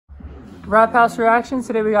Rap House reaction.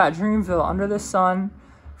 Today we got Dreamville, Under the Sun,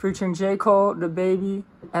 featuring J.cole, Dababy,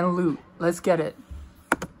 and Lute. Let's get it.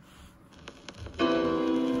 J.cole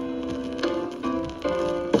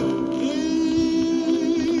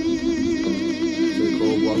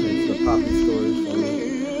walking into the poppy stores.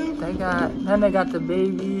 They got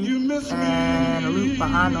Dababy and Lute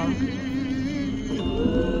behind them.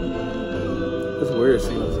 It's weird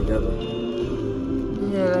seeing them together.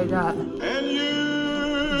 Yeah, they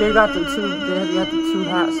got the two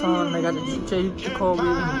hats on. They got the J.cole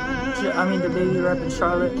Dababy repping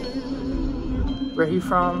Charlotte. Where he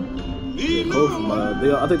from? Cole from I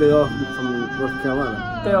think they all from North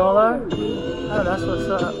Carolina. They all are? Oh, that's what's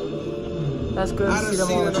up. That's good to see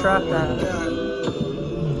them on the track now.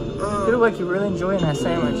 You look like you're really enjoying that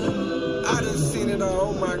sandwich. I done seen it all,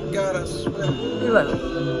 oh my God, I swear. You're like,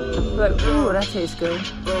 ooh, that tastes good.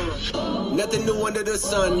 Nothing new under the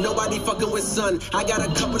sun, nobody fucking with sun. I got a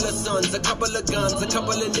couple of sons, a couple of guns, a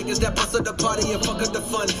couple of niggas that bust up the party and fuck up the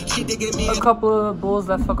fun. She digging me. A couple of bulls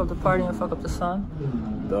that fuck up the party and fuck up the sun.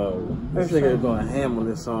 Dog, this nigga is going ham on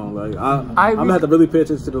this song. Like, I'm gonna have to really pay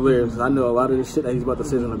attention to the lyrics. I know a lot of this shit that he's about to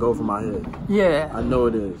say is gonna go over my head. Yeah. I know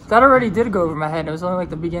it is. That already did go over my head. It was only like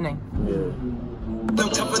the beginning. Yeah. I'm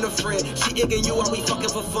cuffing a friend, she egging you while we fucking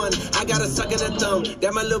for fun. I got a suck in the thumb,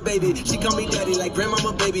 that my little baby. She call me daddy like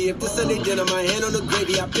grandmama baby. If this Sunday dinner, my hand on the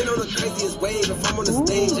gravy. I've been on the craziest wave. If I'm on the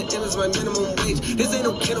stage, it is my minimum wage. This ain't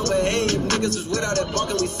no kid over behave. Niggas is without that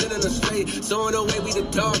barking, we sitting straight. So in a way, we the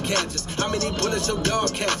dog catchers. How many bullets your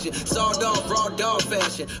dog catching? Sawed off, raw dog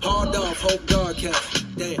fashion. Hard off, hope dog catch.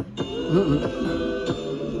 Damn.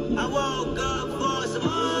 I woke up for some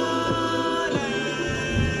money.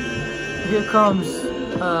 Here comes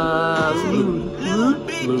Lute.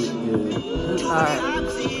 Lute, yeah. Alright.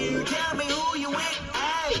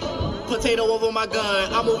 Potato over my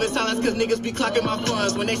gun. I'm moving silence cause niggas be clocking my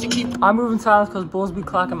funds when they should keep. I'm moving silence cause bulls be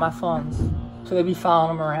clocking my funds. So they be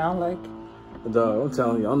following them around like. Dog, I'm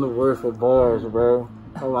telling you, I'm the worst for bars, bro.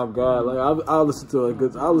 Oh my God, like I'll listen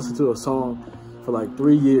to a song for like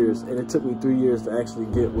 3 years, and it took me 3 years to actually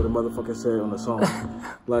get what a motherfucker said on the song.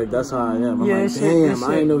 Like, that's how I am. I'm like, damn,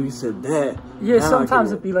 I didn't know he said that. Yeah, now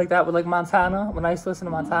sometimes it'd be like that with like Montana. When I used to listen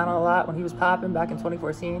to Montana a lot, when he was popping back in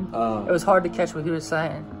 2014, it was hard to catch what he was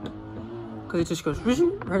saying. Because it just goes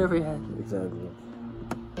right over your head. Exactly.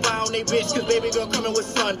 Found they bitch cause baby girl coming with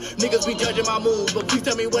son. Niggas be judging my moves, but please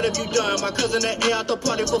tell me what have you done? My cousin that air out the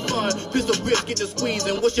party for fun. Pistol grip get to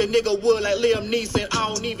squeezing. Wish your nigga would like Liam Neeson. I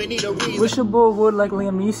don't even need a reason. Wish your bull would like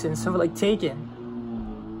Liam Neeson. So like Taken.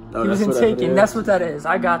 Oh, he was in Taken. That's what that is.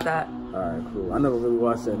 I got that. Alright, cool. I never really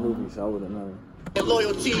watched that movie, so I wouldn't know.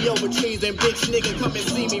 Loyalty over trees and bitch nigga come and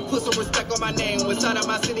see me. Put some respect on my name. Inside of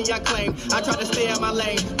my city I claim. I try to stay in my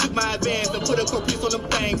lane. Took my advance and put a caprice on them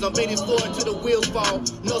things. I'm made it forward until the wheels fall.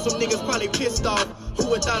 Know some niggas probably pissed off. Who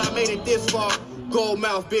would thought I made it this far? Gold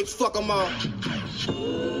mouth bitch, fuck them all.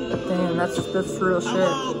 Damn, that's real shit.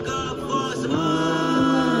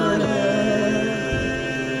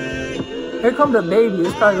 Here come Dababy.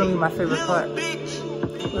 It's probably gonna be my favorite part.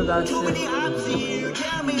 What about shit?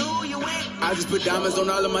 I just put diamonds on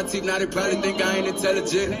all of my teeth, now they probably think I ain't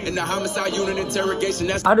intelligent. In the homicide unit interrogation,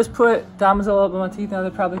 that's I just put diamonds all over my teeth, now they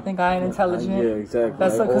probably think I ain't intelligent. Yeah, exactly.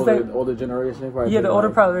 That's like because older generation, they probably the older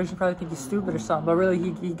like, generation probably think he's stupid or something, but really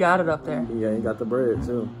he got it up there. Yeah, he got the bread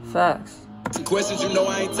too. Facts. some questions, you know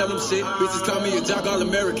I ain't tell them shit. Bitches call me a jock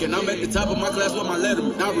all-American. I'm at the top of my class with my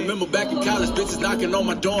letterman. I remember back in college, bitches knocking on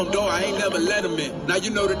my dorm door. I ain't never let them in. Now you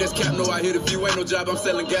know that that's cap, no, I hit a few. Ain't no job, I'm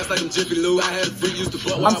selling gas like I'm Jiffy Lube. I had a free used to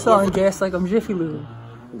butt. I'm selling gas like I'm Jiffy Lube.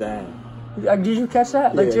 Damn. Did you catch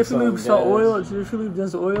that? Like yeah, Jiffy Lube sell gas. oil. Jiffy Lube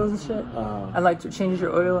does oils and shit. And like to change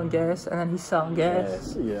your oil and gas, and then he's selling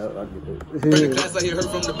gas. Yeah, I get it. In the class, I hear her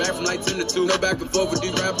from the back from like 10 to 2. No back and forth with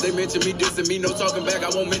these raps. They mention me, dissing me. No talking back. I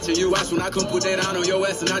won't mention you. Watch when I come put that down on your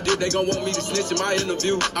ass, and I did. They gon' want me to snitch in my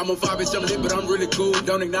interview. I'm on fire, bitch. I'm lit, but I'm really cool.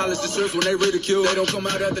 Don't acknowledge the shirts when they ridicule. They don't come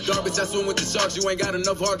out at the garbage. I swim with the sharks. You ain't got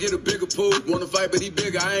enough heart. Get a bigger pool. Wanna fight, but he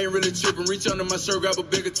bigger. I ain't really tripping. Reach under my shirt, grab a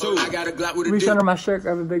bigger tool. I got a Glock with a Reach dick. under my shirt,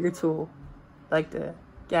 grab a bigger tool. Like the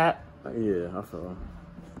gap. Yeah, I feel it.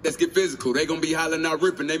 Let's get physical. They gon' be hollering out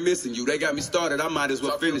ripping. They missing you. They got me started. I might as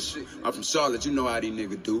well finish it. I'm from Charlotte. You know how these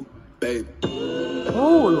niggas do, baby.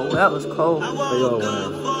 Oh, that was cold.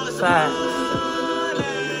 Facts.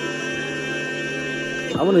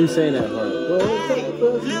 I want to be saying that part.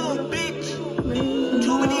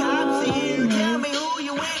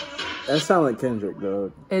 That sound like Kendrick,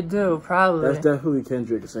 though. It do, probably. That's definitely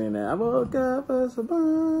Kendrick saying that. I woke up for some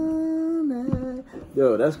money.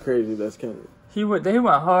 Yo, that's crazy. That's Kendrick. They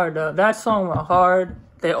went hard, though. That song went hard.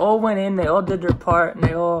 They all went in, they all did their part, and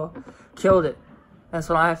they all killed it. That's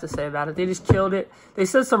what I have to say about it. They just killed it. They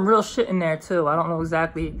said some real shit in there too. I don't know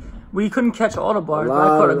exactly. We couldn't catch all the bars, but I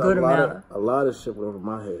caught a good amount. A lot of shit went over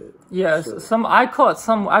my head. Yeah, I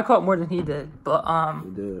caught more than he did, but He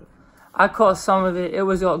did. I caught some of it. It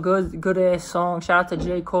was a good ass song. Shout out to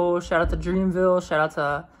J.Cole. Shout out to Dreamville. Shout out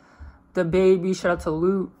to Dababy. Shout out to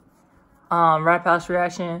Lute. Rap House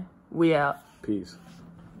Reaction. We out. Peace.